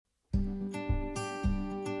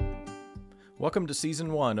Welcome to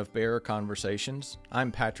Season 1 of Bear Conversations.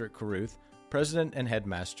 I'm Patrick Caruth, President and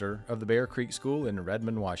Headmaster of the Bear Creek School in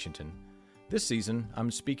Redmond, Washington. This season,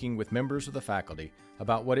 I'm speaking with members of the faculty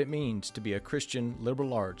about what it means to be a Christian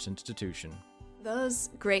liberal arts institution. Those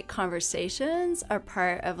great conversations are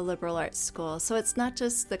part of a liberal arts school. So it's not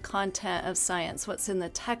just the content of science, what's in the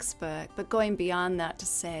textbook, but going beyond that to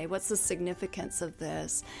say, what's the significance of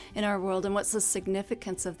this in our world, and what's the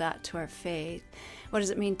significance of that to our faith? What does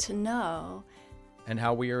it mean to know? And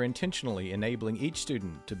how we are intentionally enabling each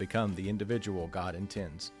student to become the individual God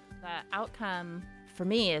intends. The outcome for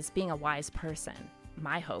me is being a wise person.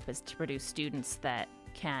 My hope is to produce students that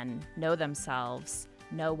can know themselves,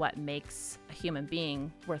 know what makes a human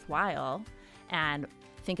being worthwhile, and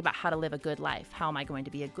think about how to live a good life. How am I going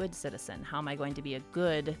to be a good citizen? How am I going to be a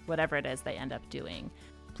good whatever it is they end up doing?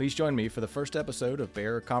 Please join me for the first episode of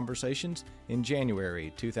Bear Conversations in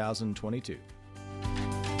January 2022.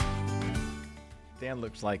 Dan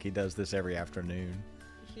looks like he does this every afternoon.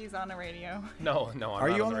 He's on the radio. No, I'm Are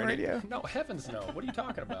not you on on the radio? No, heavens no. What are you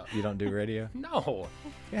talking about? You don't do radio? No.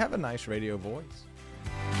 You have a nice radio voice.